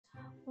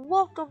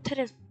welcome to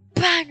this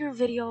banger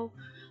video.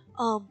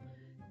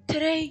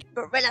 Today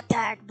gorilla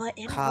tag, but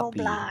in Copy.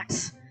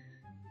 Roblox.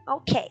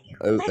 Okay,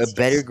 A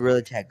better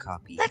gorilla tag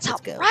copy. Let's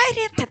hop go.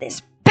 right into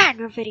this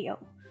banger video.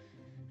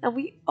 And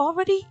we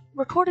already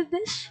recorded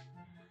this,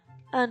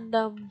 and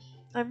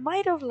I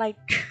might have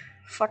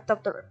fucked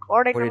up the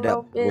recording a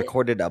little bit.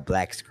 Recorded a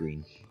black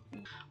screen.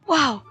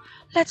 Wow,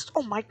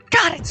 oh my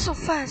god, it's so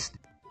fast.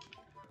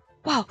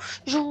 Wow,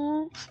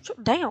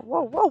 damn,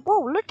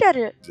 whoa, look at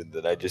it. And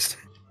then I just...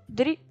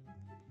 Did he?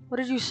 What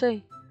did you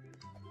say?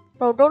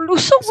 Bro, don't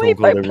lose some weight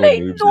by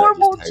playing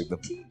normal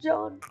GT,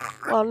 John.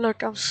 Oh,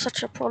 look, I'm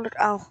such a pro. Look,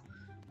 ow.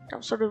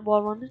 I'm so good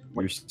wall running.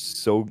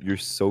 You're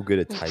so good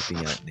at typing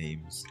out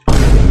names.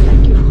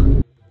 Thank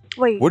you.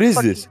 Wait. What is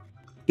this?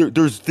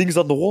 There's things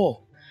on the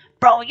wall.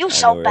 Bro, you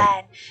so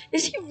bad.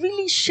 Is he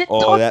really shit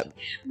talking? Oh, that...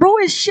 Bro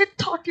is shit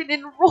talking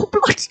in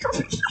Roblox.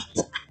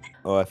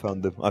 Oh, I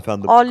found them. Oh,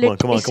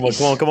 come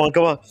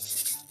on.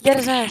 Get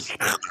his ass.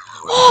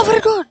 Oh,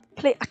 very good.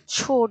 Play a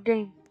chore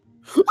game.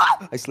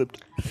 I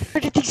slipped.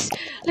 Look at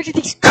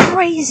these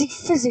crazy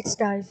physics,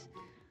 guys.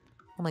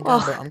 Oh my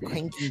god, bro, I'm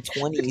cranking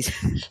 20s.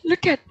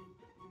 Look at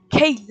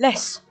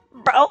K-less.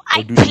 Bro,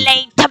 I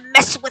played to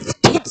mess with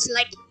kids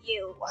like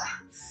you.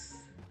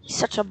 He's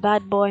such a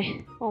bad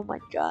boy. Oh my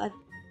god.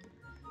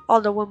 All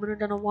the women are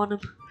gonna want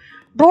him.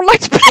 Bro,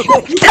 let's play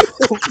with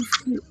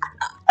him.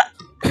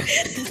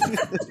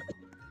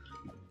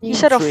 He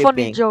said a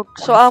funny joke,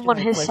 so I'm on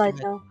his side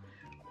now.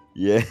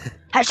 Yeah.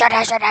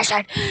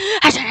 Hashtag.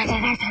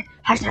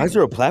 Why is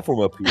there a platform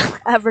up here?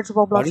 Average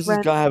Roblox. Why does this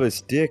guy have a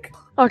stick?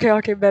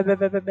 Okay, bet.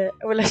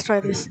 Well, let's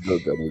try this. Go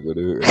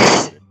do it.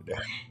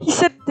 He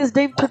said this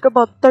game took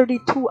about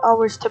 32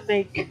 hours to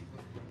make.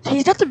 So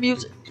he's got the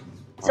music.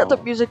 Is that the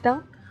music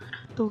down?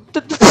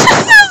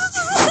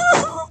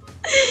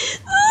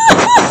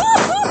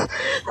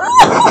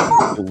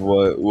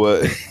 What?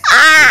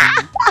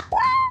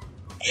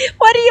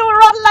 Why do you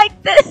run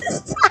like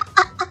this?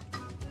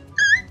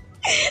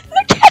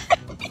 Look at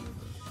me.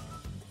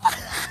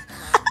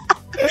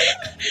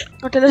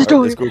 Okay, let's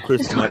do it. Let's go,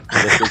 Chris.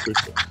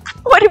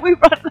 Why did we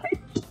run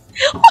like this?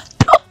 What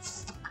the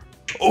fuck?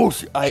 Oh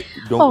shit!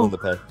 Don't go on the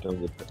path.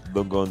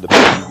 Don't go on the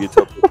path. You get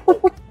up.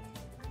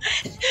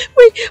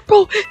 Wait,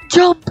 bro,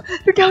 jump!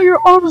 Look how your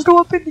arms go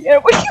up in the air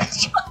when you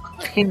jump.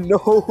 I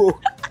know.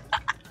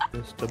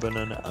 Just the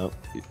banana out.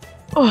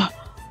 Oh,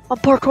 I'm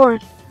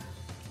parkouring.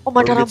 Oh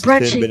my god, I'm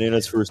branching. 10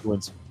 bananas first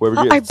wins.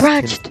 I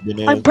branched.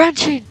 I'm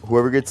branching.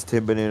 Whoever gets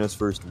 10 bananas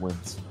first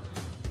wins.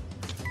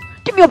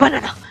 Give me a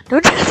banana.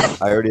 Don't.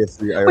 I already have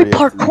 3. Wait,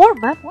 parkour,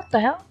 man. What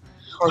the hell?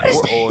 What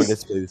is this? Oh,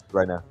 let's play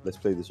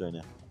this right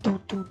now.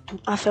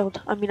 I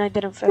failed. I mean, I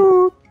didn't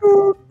fail.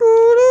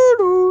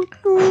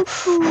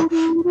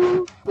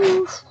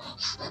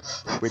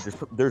 Wait,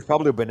 there's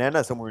probably a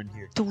banana somewhere in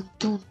here. No,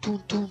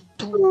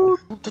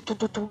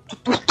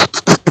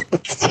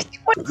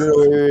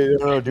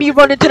 Me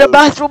running to the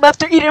bathroom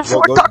after eating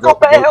 4 Taco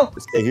Bell.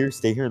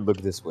 Stay here and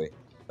look this way.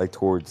 Like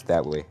towards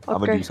that way. Okay. I'm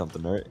gonna do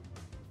something, alright?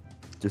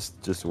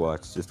 Just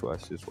watch.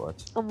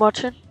 I'm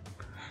watching.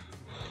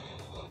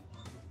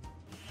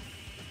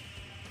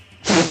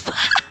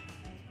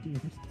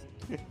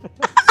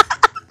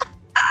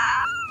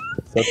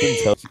 Something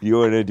tells you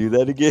wanna do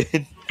that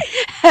again?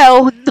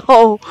 Hell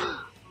no.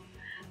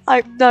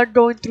 I'm not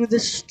going through the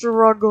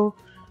struggle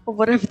or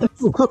whatever the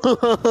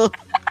fuck.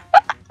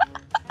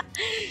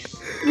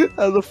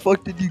 How the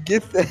fuck did you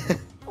get that?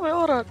 Wait,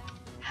 hold on.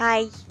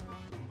 Hi.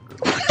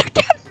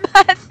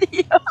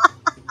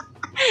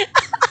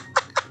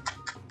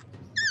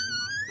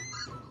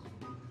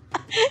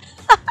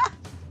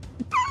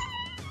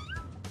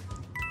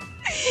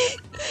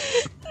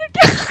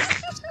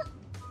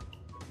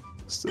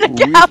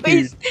 Look at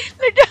Matthew.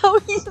 Look how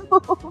he's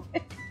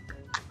moving.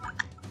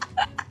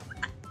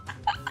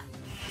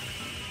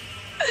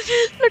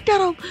 Look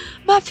at him.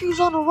 Matthew's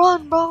on a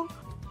run, bro.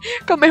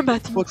 Come here,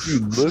 Matthew. What you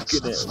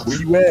looking at?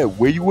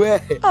 Where you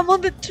at? I'm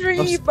on the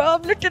tree, bro.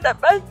 I'm looking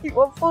at Matthew.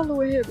 I'm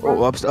following him,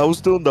 bro. Oh, I was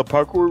still in the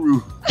parkour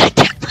room. Look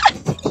at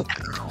Matthew.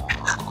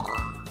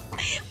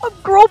 I'm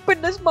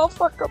groping this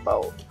motherfucker,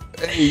 bro.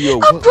 Hey,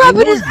 yo, I'm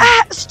grabbing his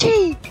ass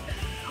cheek.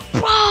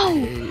 Bro,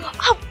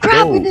 I'm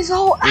grabbing his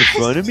whole ass cheek.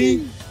 In front of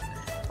me?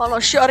 Hold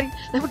on, shorty.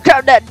 Let me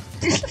grab that.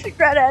 Let me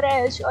grab that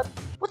ass, shorty.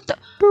 What the?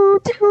 Bro,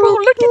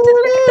 look at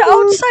the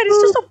outside.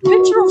 It's just a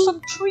picture of some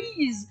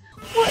trees.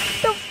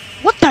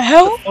 What the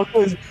hell?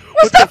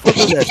 What's that?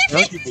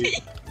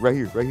 Right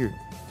here.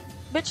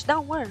 Bitch,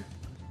 down where?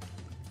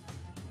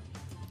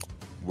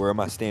 Where am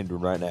I standing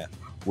right now?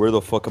 Where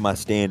the fuck am I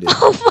standing?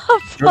 Oh my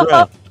Turn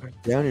around.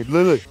 Down here.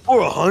 Look. For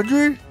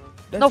 100?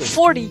 No,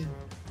 40.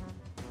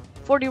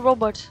 40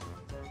 robots.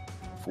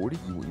 40?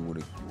 You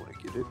wanna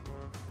get it?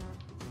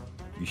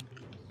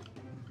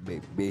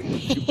 Baby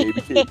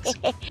cakes.